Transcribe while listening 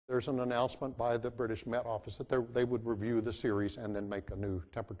there's an announcement by the British Met Office that they would review the series and then make a new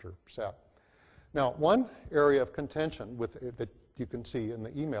temperature set. Now, one area of contention that you can see in the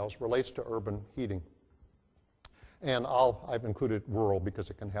emails relates to urban heating. And I've included rural because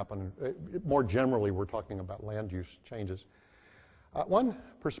it can happen. More generally, we're talking about land use changes. One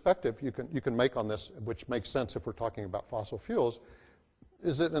perspective you can make on this, which makes sense if we're talking about fossil fuels,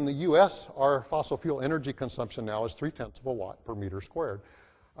 is that in the U.S., our fossil fuel energy consumption now is 0.3 of a watt per meter squared.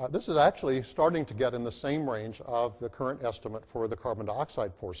 This is actually starting to get in the same range of the current estimate for the carbon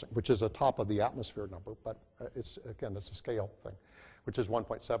dioxide forcing, which is a top of the atmosphere number, but it's a scale thing, which is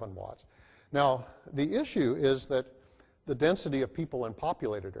 1.7 watts. Now, the issue is that the density of people in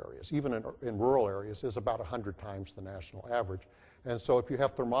populated areas, even in rural areas, is about 100 times the national average. And so if you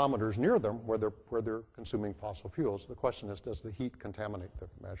have thermometers near them where they're consuming fossil fuels, the question is, does the heat contaminate the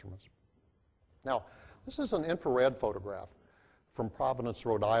measurements? Now, this is an infrared photograph from Providence,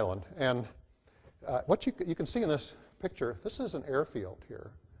 Rhode Island. And what you can see in this picture, this is an airfield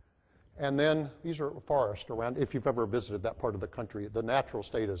here. And then these are forests around. If you've ever visited that part of the country, the natural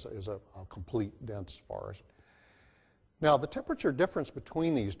state is a complete dense forest. Now, the temperature difference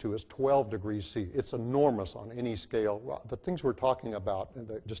between these two is 12 degrees C. It's enormous on any scale. The things we're talking about,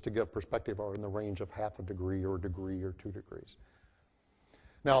 just to give perspective, are in the range of half a degree or 2 degrees.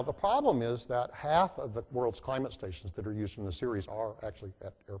 Now, the problem is that half of the world's climate stations that are used in the series are actually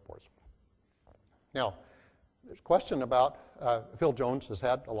at airports. Now, there's a question about, Phil Jones has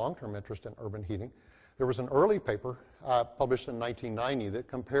had a long-term interest in urban heating. There was an early paper published in 1990 that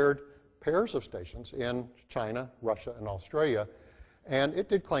compared pairs of stations in China, Russia, and Australia, and it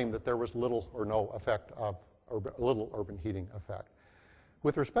did claim that there was little or no effect of little urban heating effect.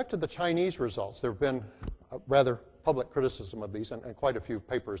 With respect to the Chinese results, there have been rather public criticism of these and quite a few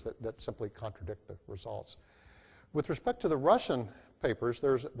papers that simply contradict the results. With respect to the Russian papers,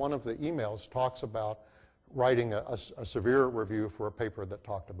 there's one of the emails talks about writing a severe review for a paper that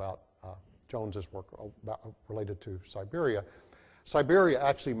talked about Jones's work related to Siberia. Siberia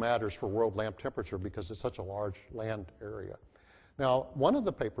actually matters for world land temperature because it's such a large land area. Now, one of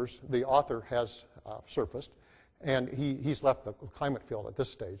the papers, the author has surfaced, and he's left the climate field at this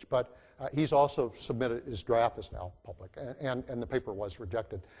stage, but he's also submitted, his draft is now public, and the paper was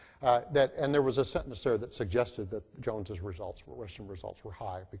rejected. And there was a sentence there that suggested that Jones's results, Russian results, were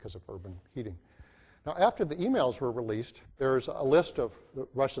high because of urban heating. Now, after the emails were released, there's a list of the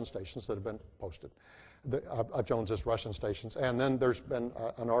Russian stations that have been posted. Of Jones's Russian stations, and then there's been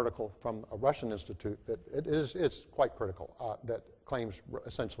an article from a Russian institute that it's quite critical that claims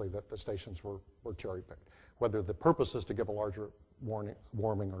essentially that the stations were cherry-picked. Whether the purpose is to give a larger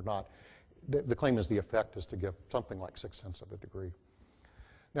warming or not, the claim is the effect is to give something like 0.6 of a degree.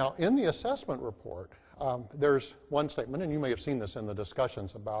 Now, in the assessment report, there's one statement, and you may have seen this in the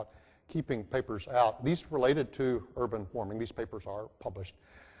discussions about keeping papers out. These related to urban warming. These papers are published.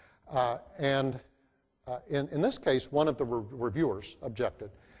 In this case, one of the reviewers objected.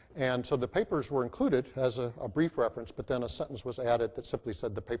 And so the papers were included as a brief reference, but then a sentence was added that simply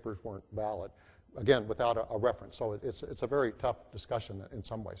said the papers weren't valid, again, without a reference. So it's a very tough discussion in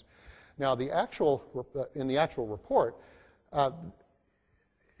some ways. Now, in the actual report,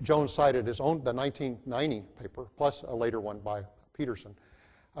 Jones cited his own, the 1990 paper, plus a later one by Peterson.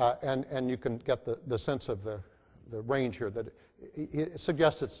 And you can get the sense of the range here that it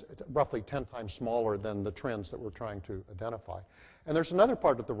suggests it's roughly 10 times smaller than the trends that we're trying to identify. And there's another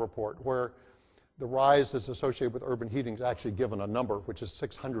part of the report where the rise that's associated with urban heating is actually given a number, which is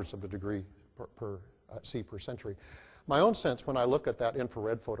 0.06 of a degree C per century. My own sense when I look at that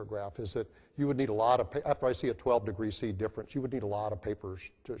infrared photograph is that you would need a lot of, after I see a 12 degree C difference, you would need a lot of papers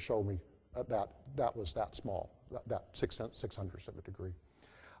to show me that was that small, that 0.06 of a degree.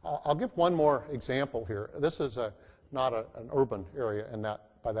 I'll give one more example here. This is not an urban area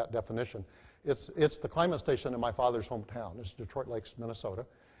by that definition. It's the climate station in my father's hometown. It's Detroit Lakes, Minnesota.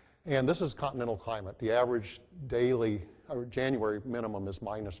 And this is continental climate. The average daily, or January minimum is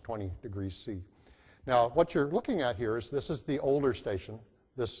 -20 degrees C. Now, what you're looking at here is this is the older station,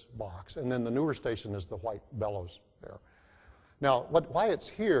 this box, and then the newer station is the white bellows there. Now, why it's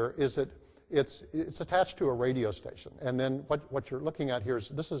here is that it's attached to a radio station. And then what you're looking at here is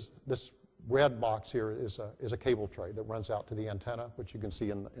this red box here is a cable tray that runs out to the antenna, which you can see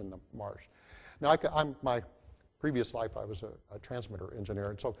in the marsh. Now, my previous life, I was a transmitter engineer,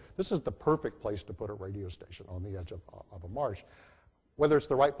 and so this is the perfect place to put a radio station on the edge of a marsh. Whether it's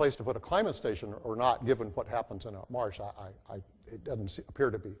the right place to put a climate station or not, given what happens in a marsh, it doesn't appear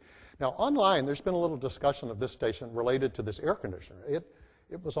to be. Now, online, there's been a little discussion of this station related to this air conditioner.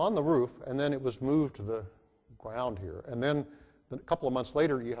 It was on the roof, and then it was moved to the ground here. And then A couple of months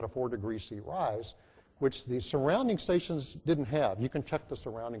later, you had a 4 degree C rise, which the surrounding stations didn't have. You can check the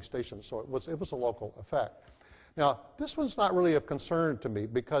surrounding stations, so it was a local effect. Now, this one's not really of concern to me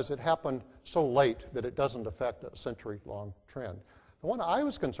because it happened so late that it doesn't affect a century-long trend. The one I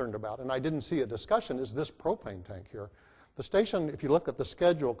was concerned about, and I didn't see a discussion, is this propane tank here. The station, if you look at the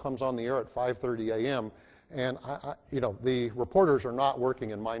schedule, comes on the air at 5:30 a.m., and the reporters are not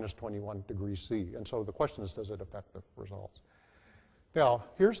working in minus 21 degrees C, and so the question is, does it affect the results? Now,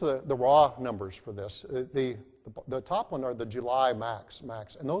 here's the raw numbers for this. The top one are the July max,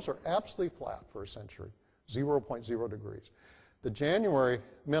 and those are absolutely flat for a century, 0.0 degrees. The January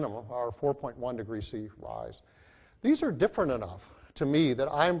minimum are 4.1 degrees C rise. These are different enough to me that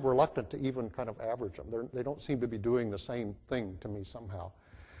I'm reluctant to even kind of average them. They don't seem to be doing the same thing to me somehow.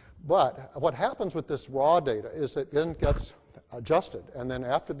 But what happens with this raw data is it then gets adjusted, and then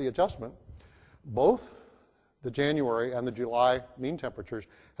after the adjustment, both the January and the July mean temperatures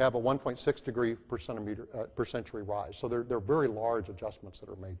have a 1.6 degree per century rise. So they're very large adjustments that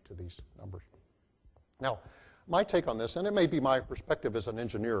are made to these numbers. Now, my take on this, and it may be my perspective as an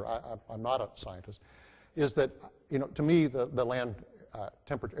engineer, I'm not a scientist, is that, to me, the land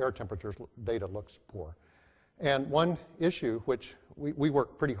air temperatures data looks poor. And one issue which we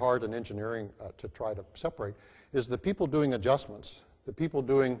work pretty hard in engineering to try to separate is the people doing adjustments, the people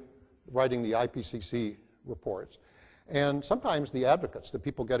writing the IPCC reports, and sometimes the advocates, the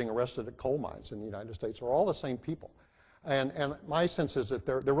people getting arrested at coal mines in the United States, are all the same people. And my sense is that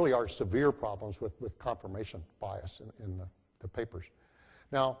there really are severe problems with confirmation bias in the papers.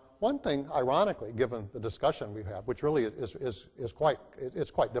 Now, one thing, ironically, given the discussion we've had, which really is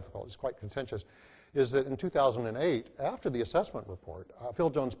quite difficult, it's quite contentious, is that in 2008, after the assessment report, Phil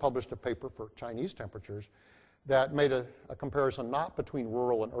Jones published a paper for Chinese temperatures that made a comparison not between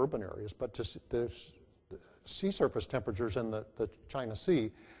rural and urban areas, but to the sea surface temperatures in the China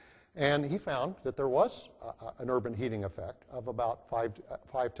Sea. And he found that there was an urban heating effect of about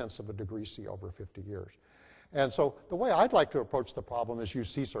 5/10 of a degree C over 50 years. And so the way I'd like to approach the problem is use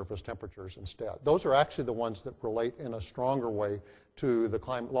sea surface temperatures instead. Those are actually the ones that relate in a stronger way to the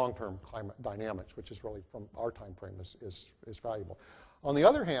long-term climate dynamics, which is really, from our time frame, is valuable. On the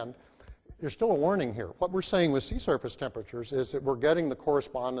other hand, there's still a warning here. What we're saying with sea surface temperatures is that we're getting the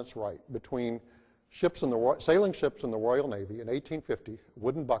correspondence right between sailing ships in the Royal Navy in 1850,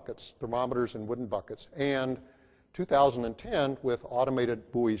 wooden buckets, thermometers in wooden buckets, and 2010 with automated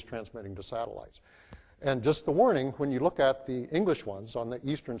buoys transmitting to satellites. And just the warning, when you look at the English ones on the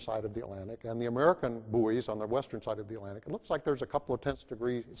eastern side of the Atlantic and the American buoys on the western side of the Atlantic, it looks like there's a couple of tenths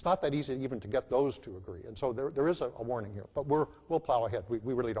degrees. It's not that easy even to get those to agree. And so there is a warning here. But we'll plow ahead. We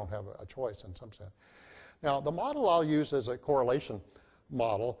really don't have a choice in some sense. Now, the model I'll use is a correlation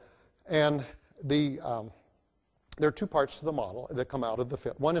model. And there are two parts to the model that come out of the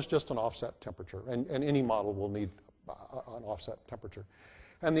fit. One is just an offset temperature. And any model will need an offset temperature.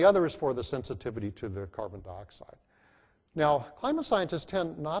 And the other is for the sensitivity to the carbon dioxide. Now, climate scientists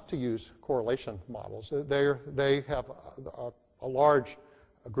tend not to use correlation models. They have a large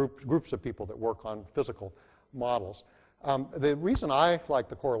groups of people that work on physical models. The reason I like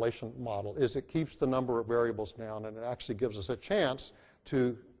the correlation model is it keeps the number of variables down, and it actually gives us a chance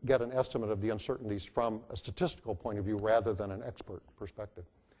to get an estimate of the uncertainties from a statistical point of view rather than an expert perspective.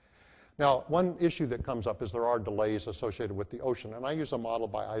 Now, one issue that comes up is there are delays associated with the ocean, and I use a model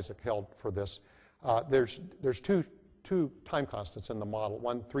by Isaac Held for this. There's two time constants in the model,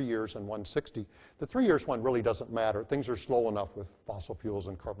 one 3 years and one 60. The 3 years one really doesn't matter. Things are slow enough with fossil fuels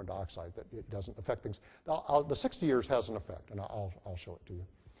and carbon dioxide that it doesn't affect things. The 60 years has an effect, and I'll show it to you.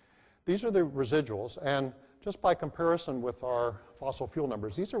 These are the residuals, and just by comparison with our fossil fuel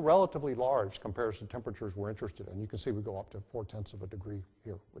numbers, these are relatively large compared to temperatures we're interested in. You can see we go up to 4/10 of a degree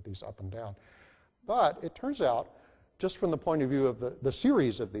here with these up and down. But it turns out, just from the point of view of the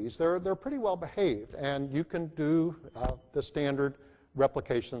series of these, they're pretty well behaved, and you can do the standard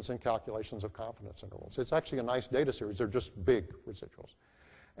replications and calculations of confidence intervals. It's actually a nice data series. They're just big residuals.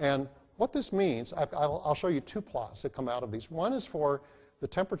 And what this means, I'll show you two plots that come out of these. One is for the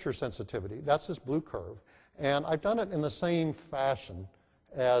temperature sensitivity. That's this blue curve. And I've done it in the same fashion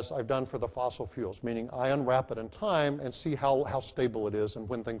as I've done for the fossil fuels, meaning I unwrap it in time and see how stable it is and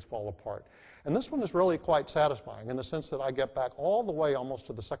when things fall apart. And this one is really quite satisfying in the sense that I get back all the way almost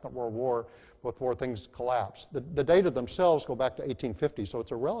to the Second World War before things collapsed. The data themselves go back to 1850, so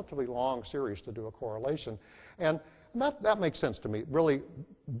it's a relatively long series to do a correlation. And that makes sense to me. Really,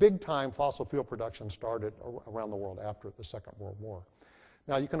 big-time fossil fuel production started around the world after the Second World War.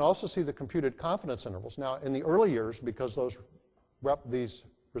 Now, you can also see the computed confidence intervals. Now, in the early years, because these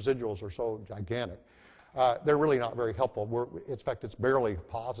residuals are so gigantic, they're really not very helpful. In fact, it's barely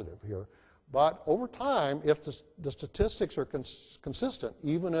positive here. But over time, if the statistics are consistent,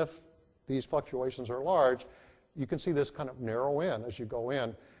 even if these fluctuations are large, you can see this kind of narrow in as you go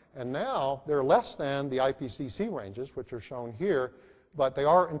in. And now they're less than the IPCC ranges, which are shown here, but they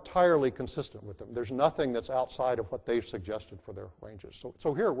are entirely consistent with them. There's nothing that's outside of what they've suggested for their ranges.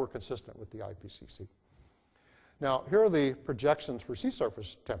 So here we're consistent with the IPCC. Now, here are the projections for sea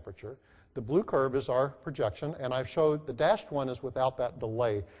surface temperature. The blue curve is our projection, and I've showed the dashed one is without that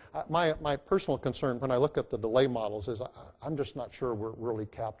delay. My personal concern when I look at the delay models is I'm just not sure we're really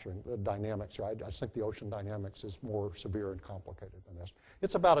capturing the dynamics here. I just think the ocean dynamics is more severe and complicated than this.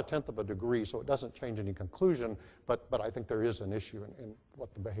 It's about 1/10 of a degree, so it doesn't change any conclusion, but I think there is an issue in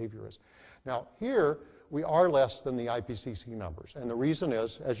what the behavior is. Now, here we are less than the IPCC numbers, and the reason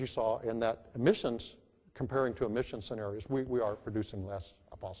is, as you saw in that emissions, comparing to emission scenarios, we are producing less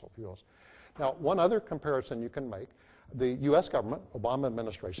fossil fuels. Now, one other comparison you can make, the US government, Obama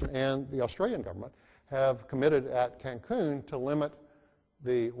administration, and the Australian government have committed at Cancun to limit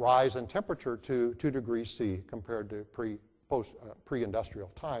the rise in temperature to 2 degrees C compared to pre-industrial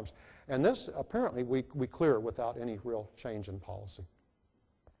times. And this, apparently, we clear without any real change in policy.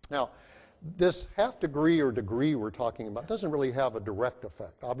 Now, this half degree or degree we're talking about doesn't really have a direct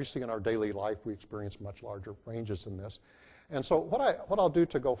effect. Obviously, in our daily life, we experience much larger ranges than this. And so what I'll do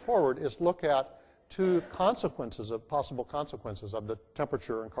to go forward is look at 2 possible consequences of the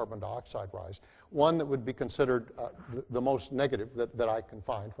temperature and carbon dioxide rise. One that would be considered the most negative that I can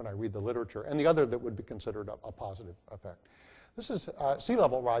find when I read the literature, and the other that would be considered a positive effect. This is sea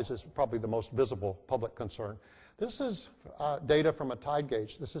level rise is probably the most visible public concern. This is data from a tide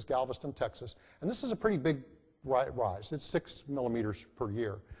gauge. This is Galveston, Texas, and this is a pretty big rise. It's 6 millimeters per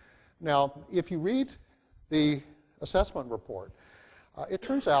year. Now, if you read the assessment report, it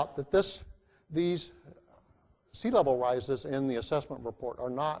turns out that these sea level rises in the assessment report are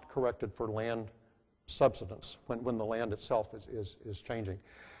not corrected for land subsidence when the land itself is changing.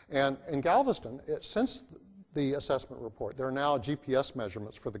 And in Galveston, since the assessment report, there are now GPS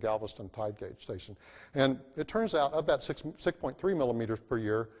measurements for the Galveston tide gauge station. And it turns out of that 6.3 millimeters per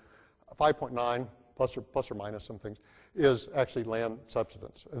year, 5.9 plus or minus some things, is actually land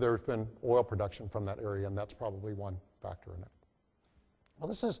subsidence. There's been oil production from that area, and that's probably one factor in it. Well,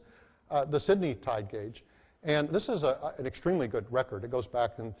 this is the Sydney tide gauge, and this is an extremely good record. It goes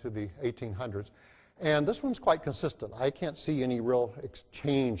back into the 1800s, and this one's quite consistent. I can't see any real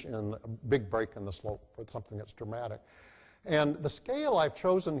change in a big break in the slope or something that's dramatic. And the scale I've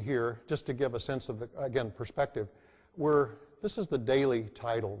chosen here, just to give a sense of, again, perspective, this is the daily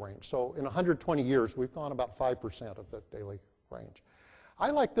tidal range. So in 120 years, we've gone about 5% of the daily range. I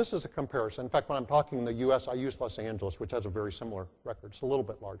like this as a comparison. In fact, when I'm talking in the US, I use Los Angeles, which has a very similar record. It's a little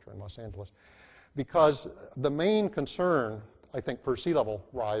bit larger in Los Angeles. Because the main concern, I think, for sea level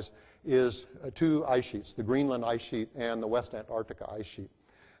rise is 2 ice sheets, the Greenland ice sheet and the West Antarctica ice sheet.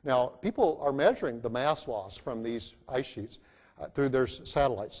 Now, people are measuring the mass loss from these ice sheets through their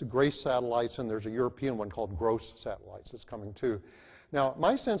satellites, the GRACE satellites, and there's a European one called GROSS satellites that's coming too. Now,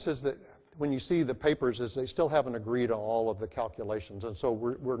 my sense is that when you see the papers is they still haven't agreed on all of the calculations, and so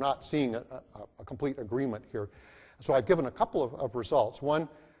we're not seeing a complete agreement here. So I've given a couple of results. One,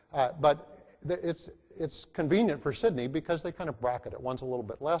 but it's convenient for Sydney because they kind of bracket it. One's a little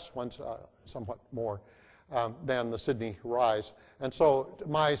bit less, one's somewhat more than the Sydney rise. And so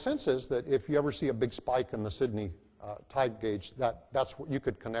my sense is that if you ever see a big spike in the Sydney tide gauge, that's what you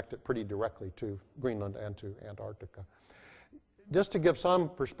could connect it pretty directly to Greenland and to Antarctica. Just to give some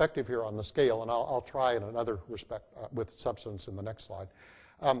perspective here on the scale, and I'll try in another respect with substance in the next slide.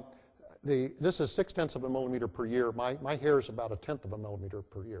 This is 0.6 of a millimeter per year. My hair is about 1/10 of a millimeter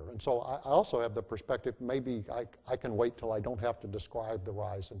per year. And so I also have the perspective, maybe I can wait till I don't have to describe the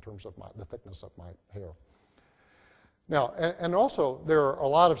rise in terms of the thickness of my hair. Now, and also, there are a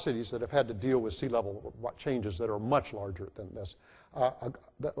lot of cities that have had to deal with sea level changes that are much larger than this.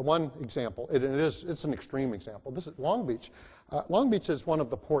 One example, it's an extreme example. This is Long Beach. Long Beach is one of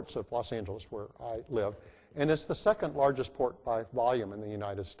the ports of Los Angeles where I live, and it's the 2nd largest port by volume in the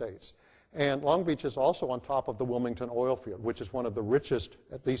United States. And Long Beach is also on top of the Wilmington oil field, which is one of the richest,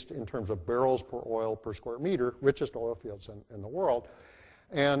 at least in terms of barrels per oil per square meter, richest oil fields in the world.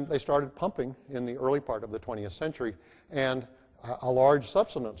 And they started pumping in the early part of the 20th century, and a large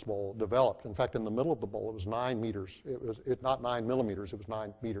subsidence bowl developed. In fact, in the middle of the bowl, it was 9 meters. It was not 9 millimeters, it was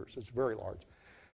 9 meters. It's very large.